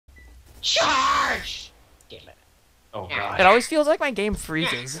Charge! Damn it. Oh god. It always feels like my game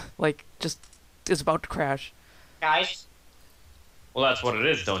freezes. Like, just is about to crash. Guys. Well, that's what it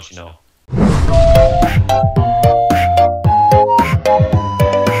is, don't you know?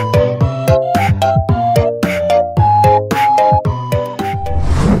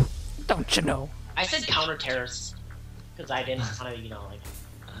 Don't you know? I said counter-terrorists. Because I didn't want to, you know, like...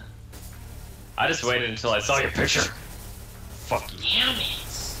 I just waited until I saw your picture. Fuck you. Damn it!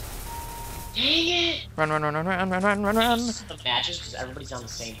 Dang it! Run. The matches, because everybody's on the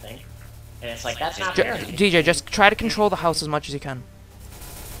same thing. And it's like, that's not fair. DJ, just try to control the house as much as you can.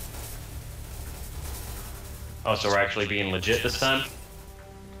 Oh, so we're actually being legit this time?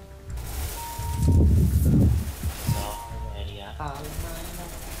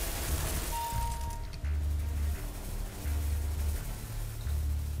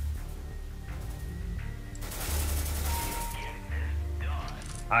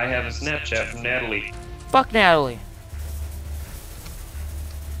 I have a Snapchat from Natalie. Fuck Natalie.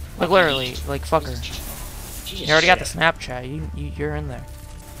 Like literally, like fuck her. You already got the Snapchat. You're in there.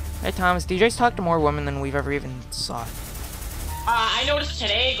 Hey Thomas, DJ's talked to more women than we've ever even saw. I noticed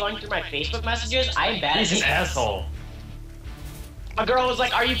today, going through my Facebook messages, I'm bad at He's an asshole. A girl was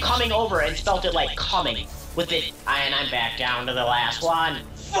like, "Are you coming over?" and spelled it like "coming" with it, and I'm back down to the last one.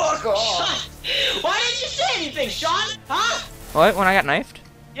 Fuck off! Sean, why didn't you say anything, Sean? Huh? What? When I got knifed?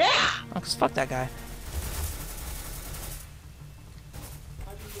 Yeah. Oh, 'cause fuck that guy.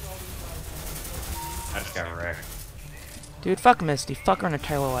 I just got wrecked. Dude, fuck Misty. Fuck her in a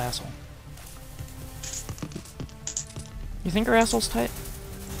tight little asshole. You think her asshole's tight?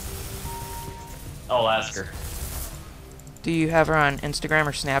 I'll ask her. Do you have her on Instagram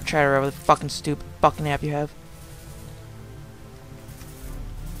or Snapchat or whatever the fucking stupid fucking app you have?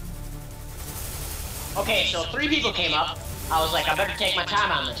 Okay, so 3 people came up. I was like, I better take my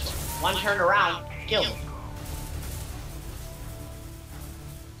time on this one. One turned around, killed him.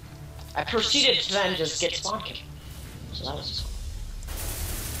 I proceeded to then just get spawn kicked. So that was just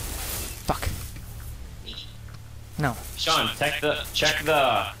Fuck. No. Sean, check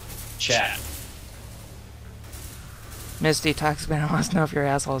the chat. Misty, Toxicman wants to know if your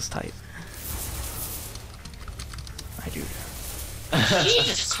asshole is tight. I do.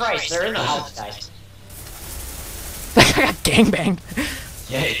 Jesus Christ, they're in the house, guys. That guy got gangbanged.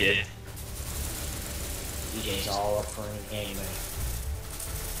 Yeah, he did. DJ's all up for a gangbang.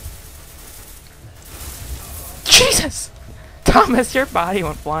 Jesus! Thomas, your body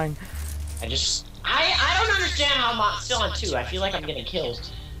went flying. I don't understand how I'm still on 2. I feel like I'm getting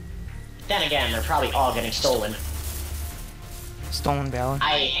killed. Then again, they're probably all getting stolen. Stolen valor.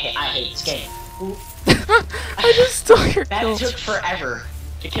 I hate this game. I just stole your That kill. took forever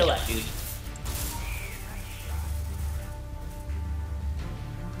to kill that dude.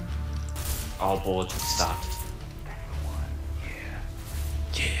 All bullets have stopped.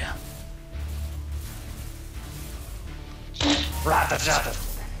 Yeah. Rat-a-tat-a.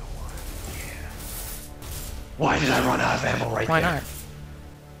 Why did I run out of ammo right Why there? not?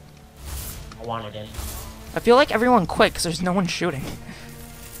 I wanted in. I feel like everyone quit because there's no one shooting.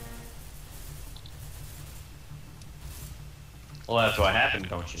 Well, that's what happened,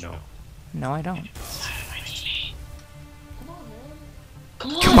 don't you know? No, I don't.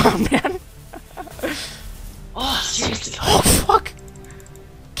 Come on! Come on, man. Oh, seriously. Oh, fuck.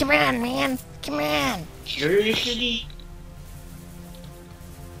 Come on, man. Come on. Seriously?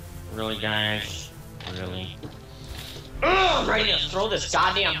 Really, guys? Really? Ugh, I'm ready to throw this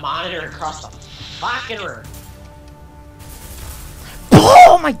goddamn monitor across the fucking room.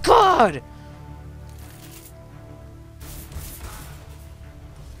 Oh my god!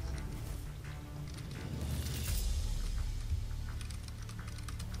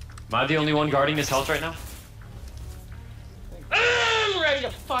 Am I the only one guarding his health right now? I'm ready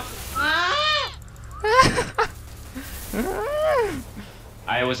to fuck. Ah!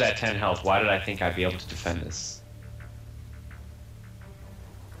 I was at 10 health. Why did I think I'd be able to defend this?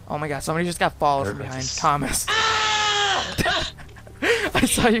 Oh my god, somebody just got followed from behind. Thomas. Ah! I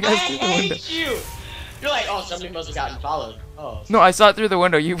saw you I guys through the window. hate you! You're like, oh, somebody must have gotten followed. Oh. No, I saw it through the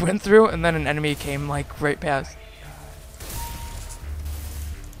window. You went through, and then an enemy came, like, right past.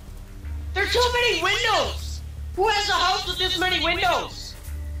 There are too many windows! Who has a house with this many windows?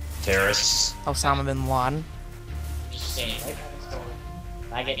 Terrorists. Osama bin Laden. Just standing right by this door.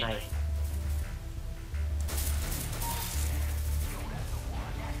 I get knifed.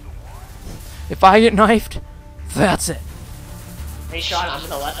 If I get knifed, that's it. Hey, Sean, I'm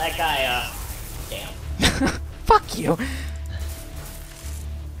gonna let that guy, damn. Fuck you.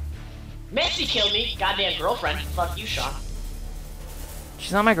 Messi killed me, goddamn girlfriend. Fuck you, Sean.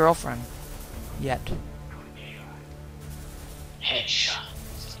 She's not my girlfriend. Yet. Headshot.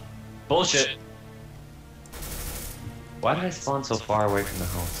 Bullshit. Why did I spawn so far away from the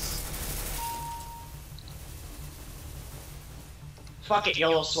house? Fuck it,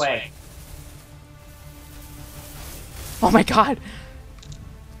 YOLO swag. Oh my god!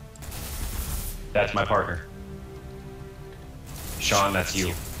 That's my partner. Sean, that's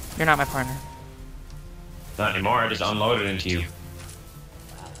you. You're not my partner. Not anymore, I just unloaded into you.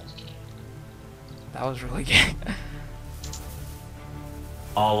 That was really gay.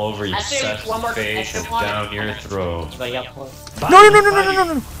 All over your I say Seth's one more- face I and say one- down your throat. Anybody up close? No, no, no, no, no, no,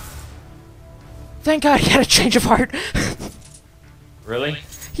 no, no! Thank god he had a change of heart. Really?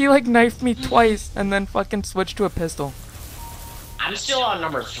 He like knifed me twice and then fucking switched to a pistol. I'm still on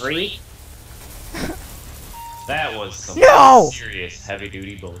number 3. That was some No! serious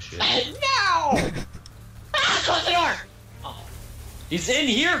heavy-duty bullshit. No! Close the door! Oh. He's in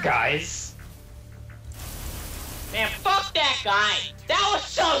here, guys! Man, fuck that guy! That was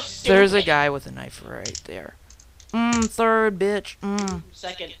so stupid! There's a guy with a knife right there. Third, bitch.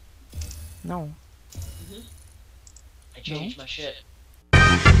 Second. No. I changed my shit.